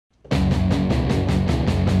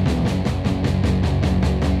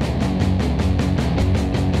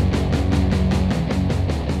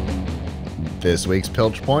This week's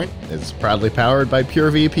Piltch Point is proudly powered by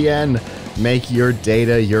PureVPN. Make your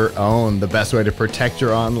data your own. The best way to protect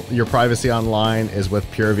your privacy online is with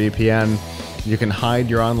PureVPN. You can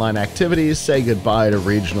hide your online activities, say goodbye to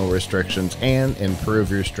regional restrictions, and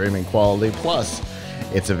improve your streaming quality. Plus,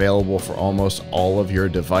 it's available for almost all of your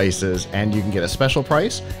devices, and you can get a special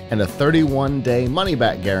price and a 31-day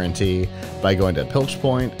money-back guarantee by going to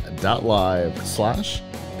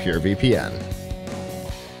piltchpoint.live/PureVPN.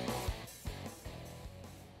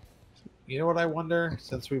 You know what I wonder,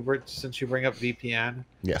 since you bring up VPN?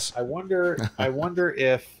 Yes. I wonder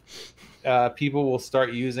if people will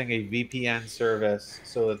start using a VPN service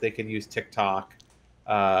so that they can use TikTok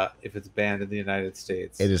if it's banned in the United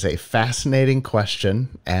States. It is a fascinating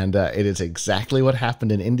question, and it is exactly what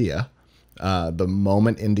happened in India. The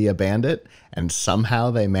moment India banned it, and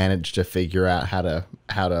somehow they managed to figure out how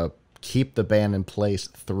to keep the ban in place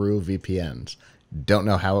through VPNs. Don't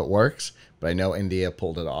know how it works, but I know India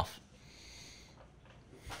pulled it off.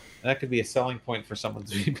 That could be a selling point for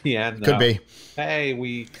someone's VPN, though. Could be. Hey,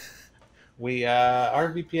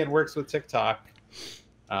 our VPN works with TikTok.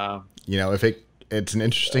 You know, it's an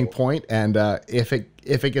interesting point, and if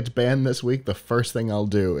it gets banned this week, the first thing I'll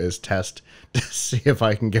do is test to see if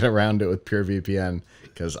I can get around it with PureVPN,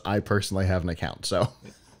 because I personally have an account. So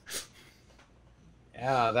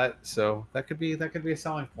yeah, that could be a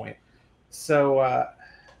selling point. So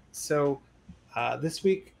this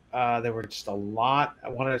week there were just a lot I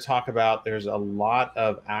wanted to talk about. There's a lot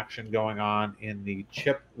of action going on in the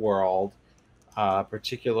chip world,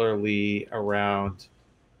 particularly around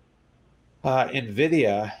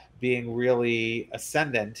Nvidia being really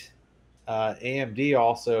ascendant, AMD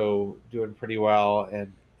also doing pretty well,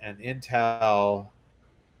 and Intel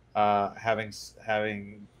having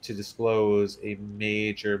to disclose a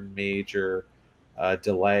major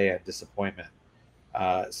delay and disappointment.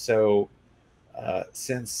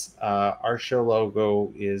 Since our show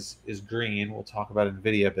logo is green, we'll talk about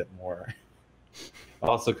Nvidia a bit more.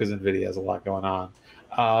 Also, because Nvidia has a lot going on.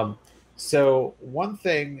 So one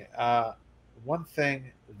thing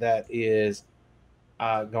that is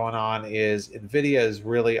going on is Nvidia is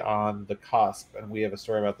really on the cusp, and we have a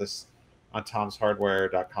story about this on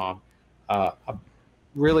tomshardware.com.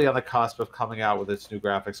 Really on the cusp of coming out with its new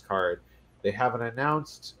graphics card. They haven't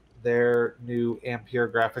announced their new Ampere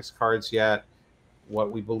graphics cards yet,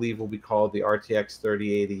 what we believe will be called the RTX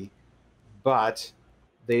 3080, but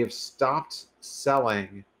they've stopped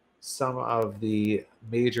selling some of the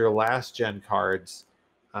major last gen cards,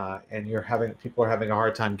 and people are having a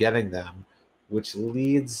hard time getting them, which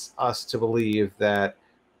leads us to believe that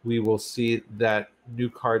we will see that new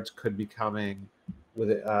cards should be coming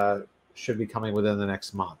within the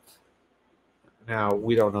next month. Now,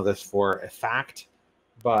 we don't know this for a fact,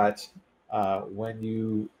 but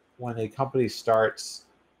when a company starts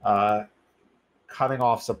cutting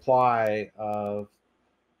off supply of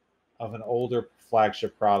an older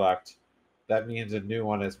flagship product, that means a new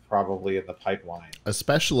one is probably in the pipeline.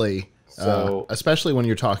 Especially when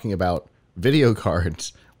you're talking about video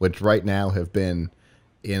cards, which right now have been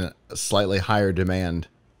in a slightly higher demand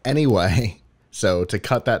anyway. So to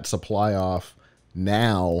cut that supply off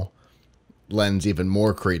now lends even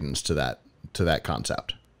more credence to that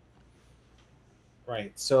concept.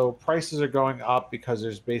 Right. So prices are going up because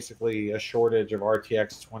there's basically a shortage of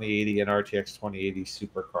RTX 2080 and RTX 2080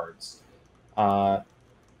 Super cards.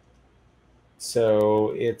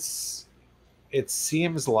 So it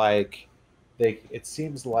seems like the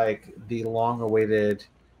long-awaited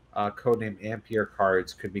codename Ampere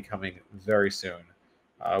cards could be coming very soon.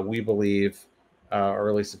 We believe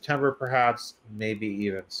early September, perhaps, maybe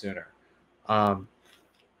even sooner.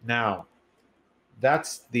 Now,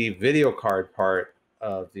 that's the video card part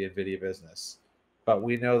of the NVIDIA business. But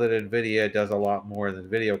we know that NVIDIA does a lot more than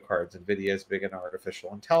video cards. NVIDIA is big in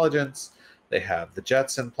artificial intelligence. They have the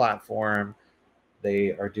Jetson platform.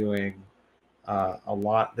 They are doing a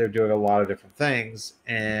lot. They're doing a lot of different things.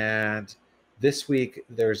 And this week,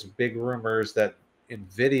 there's big rumors that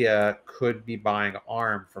NVIDIA could be buying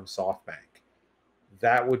ARM from SoftBank.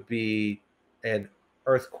 That would be an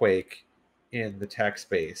earthquake in the tech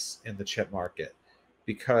space, in the chip market.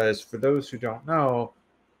 Because for those who don't know,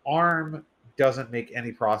 ARM doesn't make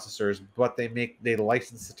any processors, but they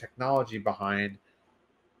license the technology behind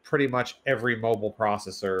pretty much every mobile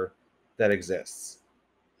processor that exists.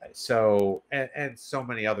 So and so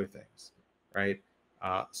many other things, right?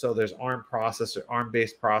 So there's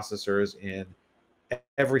ARM-based processors in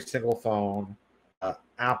every single phone.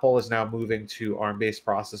 Apple is now moving to ARM-based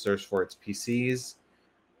processors for its PCs.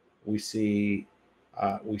 We see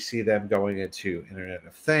them going into Internet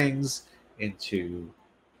of Things, into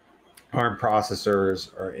ARM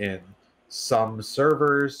processors are in some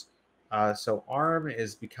servers. So ARM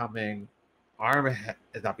is becoming, ARM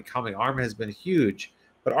is not becoming, ARM has been huge,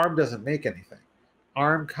 but ARM doesn't make anything.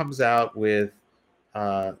 ARM comes out with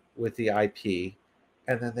the IP,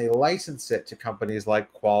 and then they license it to companies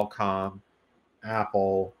like Qualcomm,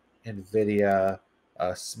 Apple, Nvidia,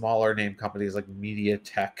 smaller name companies like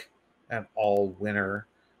MediaTek and Allwinner,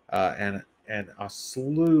 and a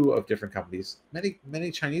slew of different companies,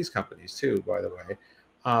 many Chinese companies too, by the way.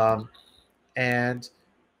 Um, and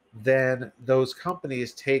then those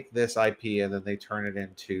companies take this IP and then they turn it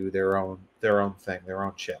into their own thing, their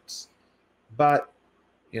own chips. But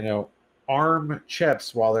you know, ARM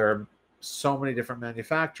chips, while there are so many different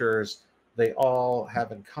manufacturers, they all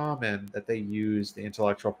have in common that they use the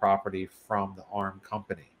intellectual property from the ARM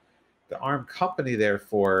company. The ARM company,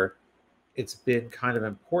 therefore, it's been kind of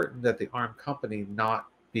important that the ARM company not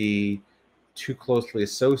be too closely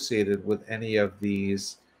associated with any of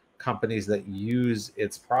these companies that use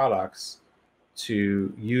its products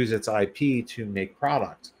to use its IP to make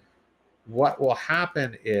products. What will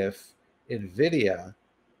happen if Nvidia,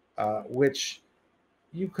 which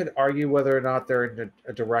you could argue whether or not they're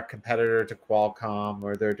a direct competitor to Qualcomm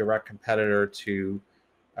or they're a direct competitor to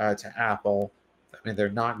Apple. I mean, they're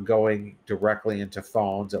not going directly into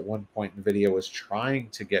phones. At one point, Nvidia was trying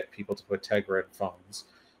to get people to put Tegra in phones,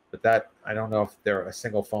 but that I don't know if there a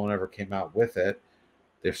single phone ever came out with it.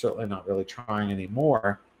 They're certainly not really trying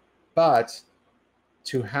anymore. But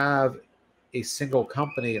to have a single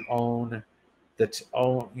company own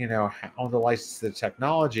own the license to the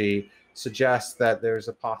technology suggests that there's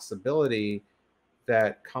a possibility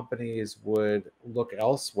that companies would look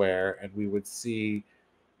elsewhere, and we would see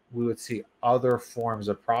other forms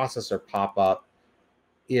of processor pop up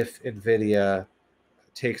if Nvidia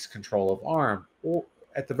takes control of ARM, or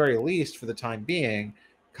at the very least, for the time being,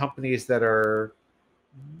 companies that are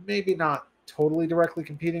maybe not totally directly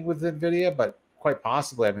competing with Nvidia, but quite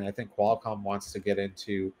possibly. I mean, I think Qualcomm wants to get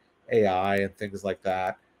into AI and things like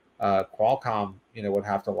that. Qualcomm, would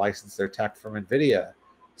have to license their tech from Nvidia.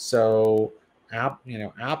 So,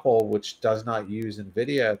 Apple, which does not use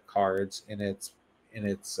Nvidia cards in its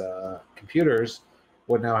computers,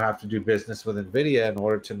 would now have to do business with Nvidia in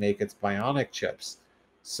order to make its Bionic chips.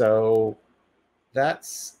 So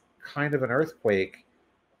that's kind of an earthquake,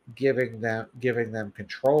 giving them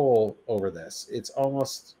control over this. It's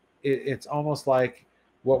almost like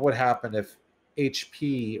what would happen if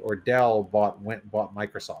HP or Dell bought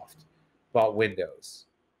Microsoft, bought Windows,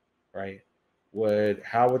 right?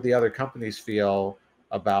 How would the other companies feel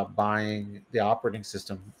about buying the operating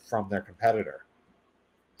system from their competitor?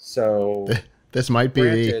 So, This might be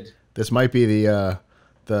the granted, this might be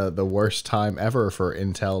the worst time ever for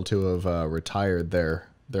Intel to have retired their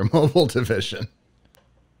mobile division.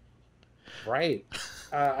 right?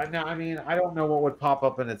 No, I mean, I don't know what would pop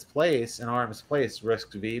up in its place, in ARM's place.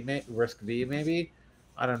 Risk V, maybe.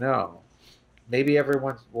 I don't know. Maybe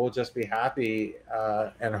everyone will just be happy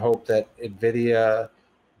and hope that Nvidia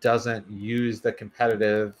doesn't use the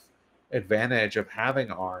competitive advantage of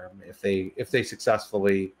having ARM if they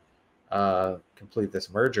successfully complete this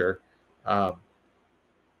merger. Um,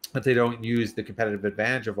 but they don't use the competitive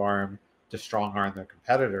advantage of ARM to strong arm their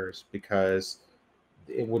competitors, because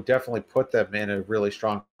it would definitely put them in a really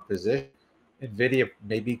strong position. Nvidia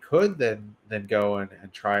maybe could then go and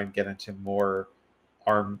try and get into more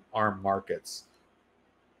ARM markets,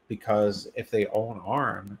 because if they own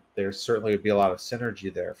ARM, there certainly would be a lot of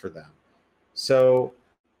synergy there for them. So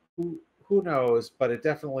who knows? But it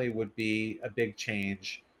definitely would be a big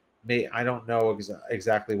change. I don't know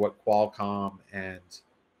exactly what Qualcomm and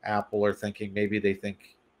Apple are thinking. Maybe they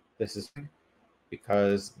think this is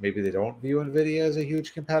because maybe they don't view Nvidia as a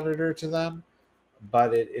huge competitor to them,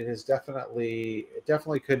 but it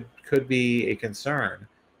definitely could be a concern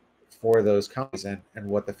for those companies, and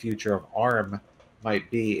what the future of ARM might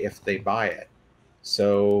be if they buy it.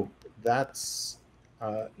 So that's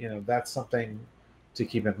something to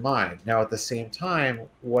keep in mind. Now, at the same time,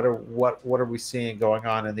 what are we seeing going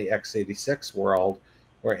on in the x86 world,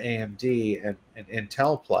 where AMD and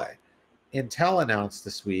Intel play? Intel announced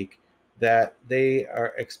this week that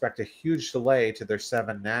expect a huge delay to their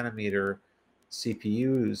 7 nanometer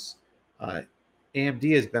CPUs. Uh,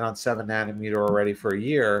 AMD has been on 7 nanometer already for a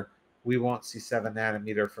year. We won't see 7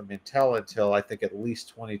 nanometer from Intel until I think at least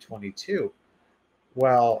 2022.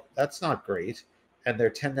 Well, that's not great. And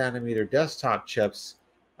their 10 nanometer desktop chips,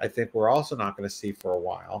 I think we're also not going to see for a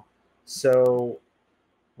while. So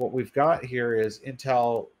what we've got here is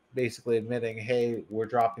Intel basically admitting, hey, we're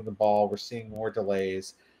dropping the ball. We're seeing more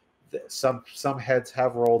delays. Some heads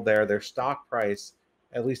have rolled there. Their stock price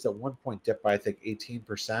at least at one point, dipped by I think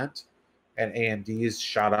 18%, and AMD's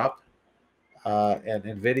shot up. And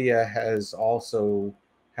Nvidia has also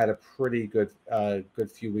had a pretty good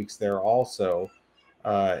few weeks there. Also,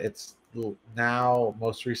 it's now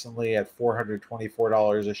most recently at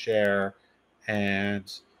 $424 a share,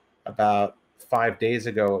 and about 5 days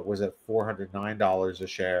ago it was at $409 a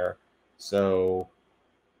share. So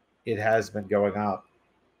it has been going up.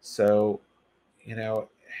 So,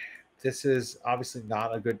 this is obviously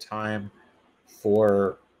not a good time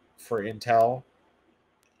for Intel,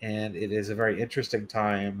 and it is a very interesting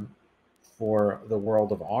time for the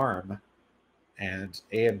world of ARM. And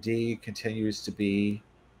AMD continues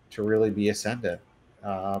to really be ascendant,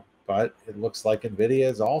 but it looks like Nvidia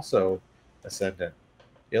is also ascendant.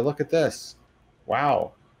 Yeah, look at this.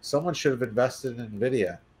 Wow, someone should have invested in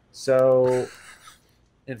Nvidia. So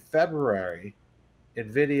in February,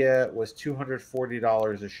 Nvidia was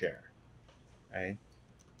 $240 a share. Okay.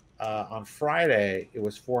 On Friday, it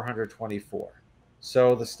was $424.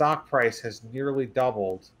 So the stock price has nearly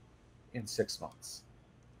doubled in 6 months.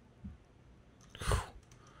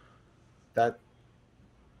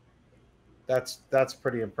 That's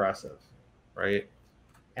pretty impressive, right?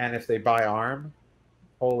 And if they buy ARM,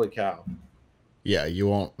 holy cow! Yeah, you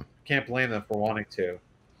won't. Can't blame them for wanting to.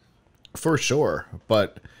 For sure,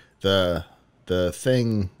 but the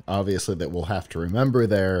thing obviously that we'll have to remember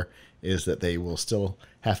there is that they will still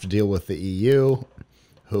have to deal with the EU,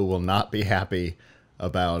 who will not be happy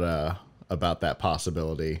about that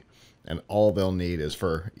possibility, and all they'll need is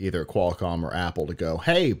for either Qualcomm or Apple to go,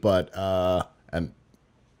 hey, but and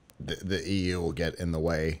the EU will get in the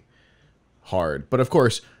way hard. But of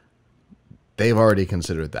course, they've already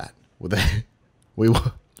considered that.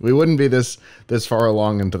 We wouldn't be this far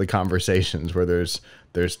along into the conversations where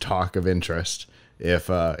there's talk of interest if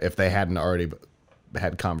they hadn't already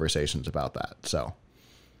had conversations about that. So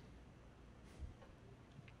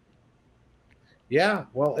yeah,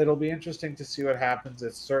 well, it'll be interesting to see what happens.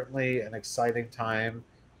 It's certainly an exciting time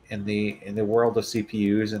in the world of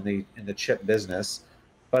CPUs and in the chip business,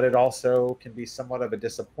 but it also can be somewhat of a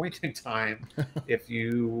disappointing time if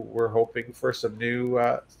you were hoping for some new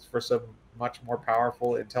for some much more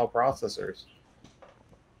powerful Intel processors.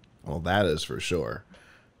 Well, that is for sure.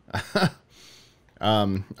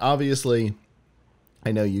 Obviously,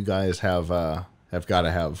 I know you guys have got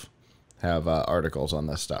to have articles on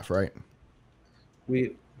this stuff, right?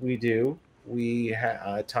 We do. We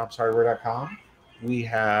have TomsHardware.com. We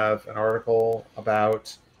have an article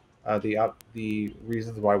about the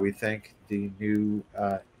reasons why we think the new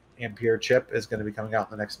Ampere chip is going to be coming out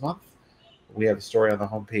in the next month. We have a story on the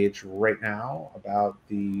homepage right now about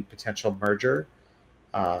the potential merger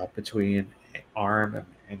between ARM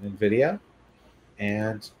and Nvidia.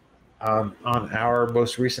 And on our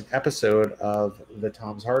most recent episode of the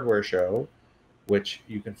Tom's Hardware Show, which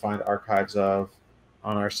you can find archives of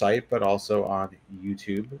on our site, but also on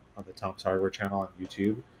YouTube, on the Tom's Hardware channel on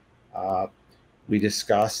YouTube, we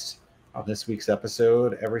discussed on this week's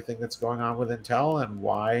episode everything that's going on with Intel and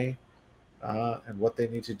why and what they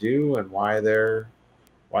need to do and why they're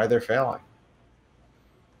failing.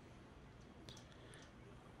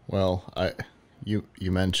 Well, you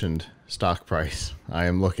mentioned stock price. I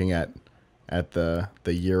am looking at the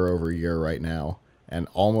year over year right now, and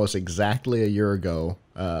almost exactly a year ago,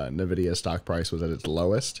 Nvidia stock price was at its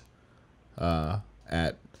lowest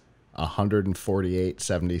at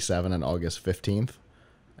 148.77 on August 15th,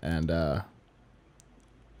 and the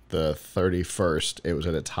 31st it was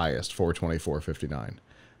at its highest, 424.59.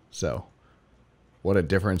 So what a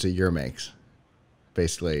difference a year makes.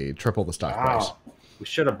 Basically triple the stock price. We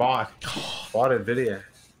should have bought Nvidia.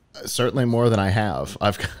 Certainly more than I have.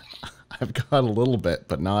 I've got a little bit,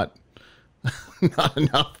 but not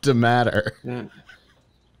enough to matter. Yeah.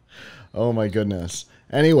 Oh my goodness.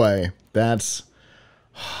 Anyway, that's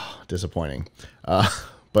disappointing.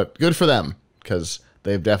 But good for them, because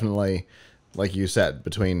they've definitely, like you said,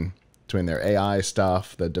 between their AI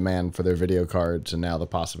stuff, the demand for their video cards, and now the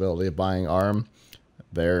possibility of buying ARM,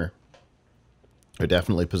 they're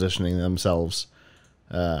definitely positioning themselves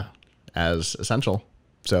as essential.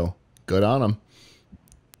 So good on them.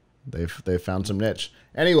 They've found some niche.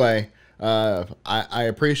 Anyway, I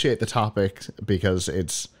appreciate the topic because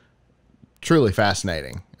it's truly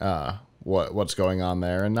fascinating what's going on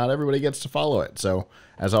there, and not everybody gets to follow it. So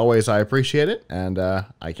as always, I appreciate it, and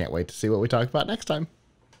I can't wait to see what we talk about next time.